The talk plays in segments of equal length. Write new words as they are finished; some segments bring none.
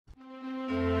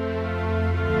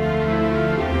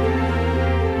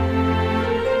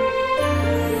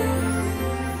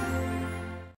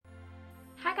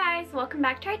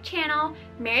back to our channel.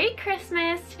 Merry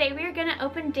Christmas. Today we are going to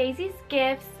open Daisy's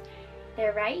gifts.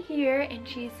 They're right here and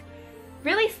she's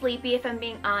really sleepy if I'm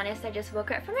being honest. I just woke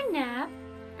her up from a nap.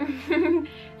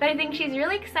 But I think she's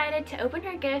really excited to open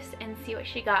her gifts and see what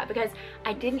she got because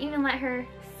I didn't even let her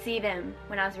see them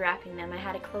when I was wrapping them. I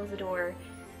had to close the door.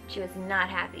 She was not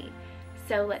happy.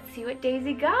 So let's see what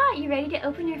Daisy got. You ready to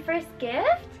open your first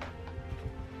gift?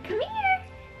 Come here.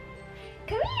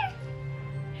 Come here.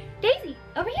 Daisy,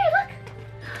 over here, look.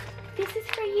 This is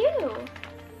for you.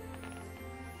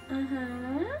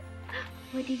 Uh-huh.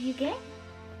 What did you get?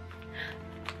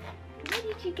 What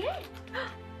did you get?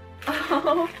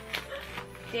 Oh,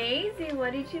 Daisy,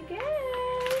 what did you get?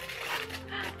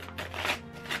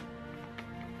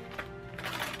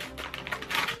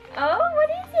 Oh, what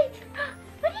is it?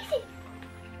 What is it?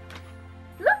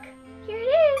 Look, here it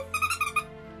is.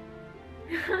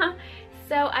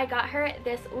 So I got her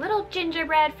this little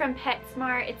gingerbread from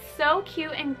PetSmart. It's so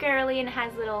cute and girly and it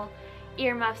has little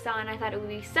earmuffs on. I thought it would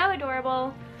be so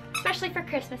adorable, especially for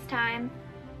Christmas time.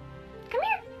 Come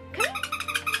here, come here.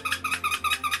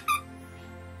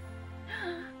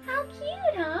 How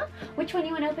cute, huh? Which one do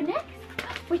you want to open next?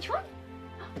 Which one?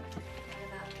 What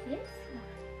about this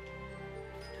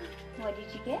one? What did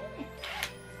you get?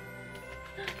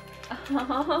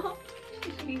 Oh,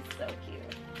 she's so cute.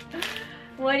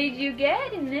 What did you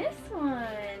get in this one?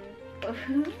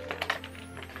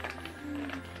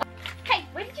 Hey,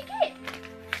 what did you get?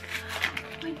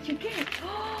 What did you get?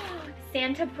 Oh,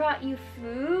 Santa brought you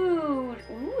food.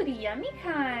 Ooh, the yummy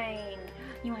kind.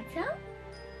 You want some?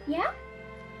 Yeah?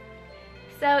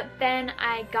 So then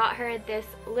I got her this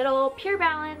little Pure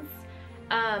Balance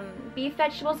beef,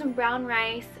 vegetables, and brown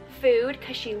rice food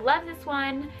because she loves this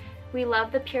one. We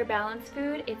love the Pure Balance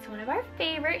food. It's one of our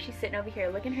favorites. She's sitting over here.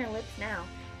 Look at her lips now.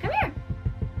 Come here.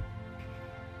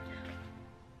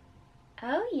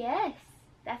 Oh yes,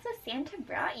 that's what Santa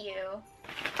brought you.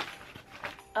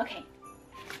 Okay,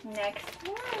 next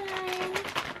one.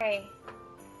 Okay.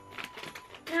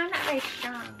 No, I'm not very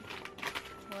strong.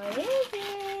 What is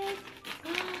it?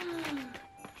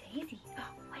 Daisy. Oh,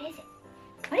 what is it?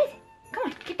 What is it? Come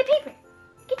on, get the paper.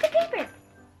 Get the paper.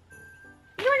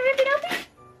 You want to rip it open?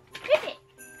 Rip it.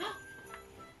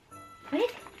 What is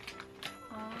it?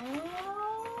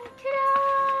 Oh,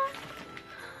 ta-da!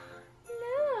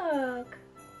 Look.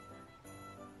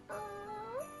 Oh.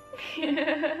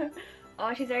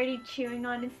 Oh, she's already chewing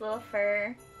on its little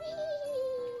fur.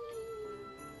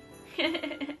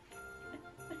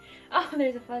 Oh,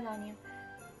 there's a fuzz on you.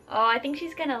 Oh, I think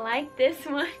she's gonna like this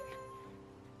one.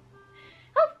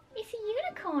 Oh, it's a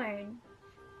unicorn.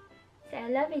 So I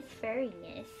love its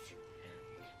furriness.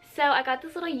 So I got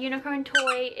this little unicorn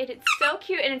toy. It's so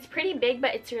cute and it's pretty big,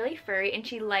 but it's really furry and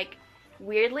she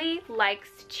weirdly likes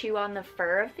to chew on the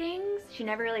fur of things. She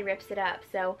never really rips it up.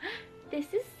 So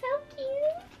this is so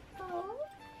cute. Oh.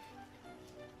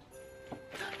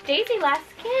 Daisy, last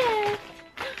gift.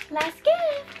 Last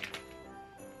gift.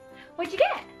 What'd you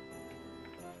get?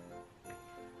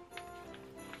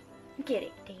 Get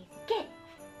it, Daisy. Get it.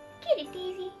 Get it,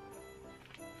 Daisy.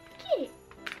 Get it.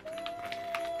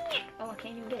 Oh, I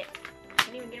can't even get it. I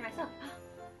can't even get it myself.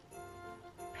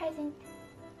 Present.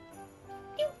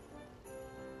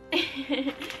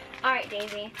 Alright,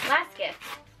 Daisy. Last gift.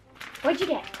 What'd you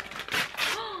get?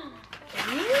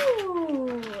 Ooh,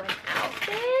 an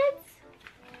outfit.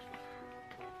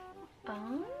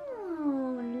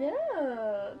 Oh,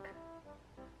 look.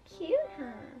 Cute,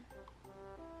 huh?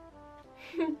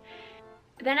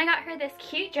 Then I got her this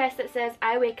cute dress that says,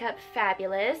 I wake up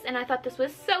fabulous. And I thought this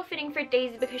was so fitting for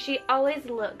Daisy because she always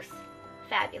looks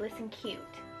fabulous and cute.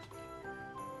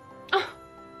 Oh,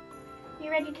 you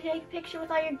ready to take a picture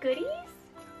with all your goodies?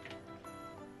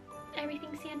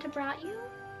 Everything Santa brought you?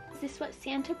 Is this what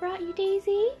Santa brought you,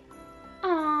 Daisy?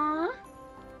 Aww.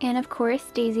 And of course,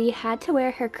 Daisy had to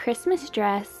wear her Christmas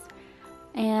dress.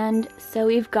 And so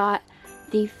we've got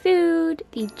the food,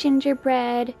 the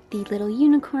gingerbread, the little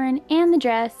unicorn, and the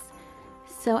dress.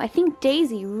 So I think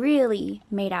Daisy really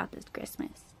made out this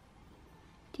Christmas.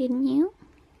 Didn't you?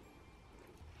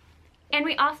 And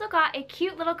we also got a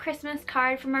cute little Christmas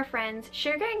card from our friends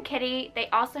Sugar and Kitty. They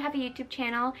also have a YouTube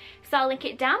channel, so I'll link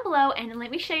it down below and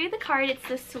let me show you the card. It's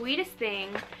the sweetest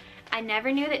thing. I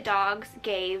never knew that dogs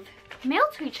gave mail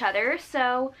to each other,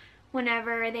 so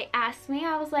whenever they asked me,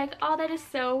 I was like, oh, that is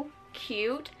so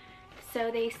cute. So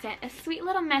they sent a sweet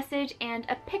little message and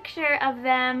a picture of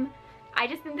them. I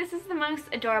just think this is the most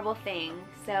adorable thing.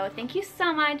 So thank you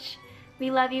so much. We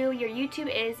love you. Your YouTube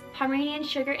is Pomeranian,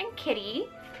 Sugar, and Kitty.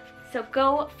 So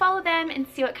go follow them and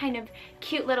see what kind of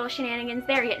cute little shenanigans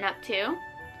they're getting up to.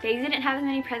 Daisy didn't have as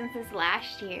many presents as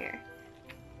last year.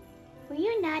 Were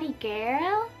you a naughty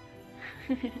girl?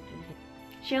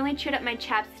 She only chewed up my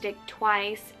chapstick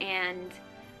twice and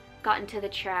got into the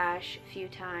trash a few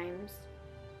times.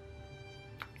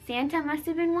 Santa must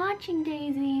have been watching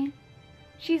Daisy.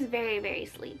 She's very, very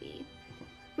sleepy.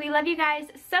 We love you guys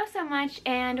so much,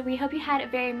 and we hope you had a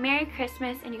very Merry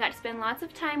Christmas and you got to spend lots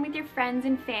of time with your friends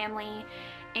and family.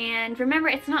 And remember,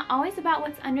 it's not always about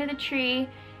what's under the tree.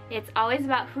 It's always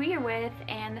about who you're with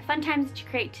and the fun times that you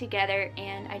create together.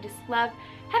 And I just love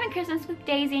having Christmas with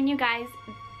Daisy and you guys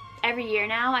every year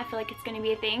now. I feel like it's going to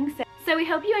be a thing. So we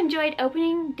hope you enjoyed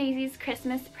opening Daisy's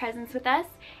Christmas presents with us,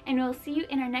 and we'll see you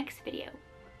in our next video.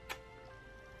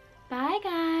 Bye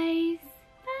guys.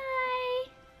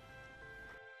 Bye.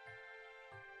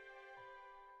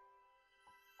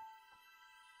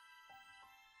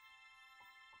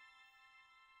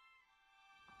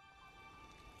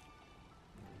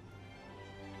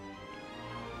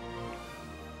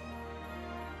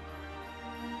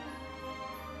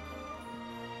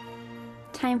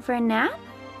 Time for a nap?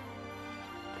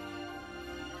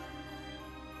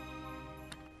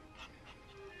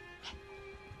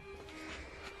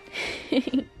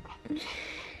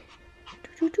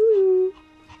 Doo-doo-doo.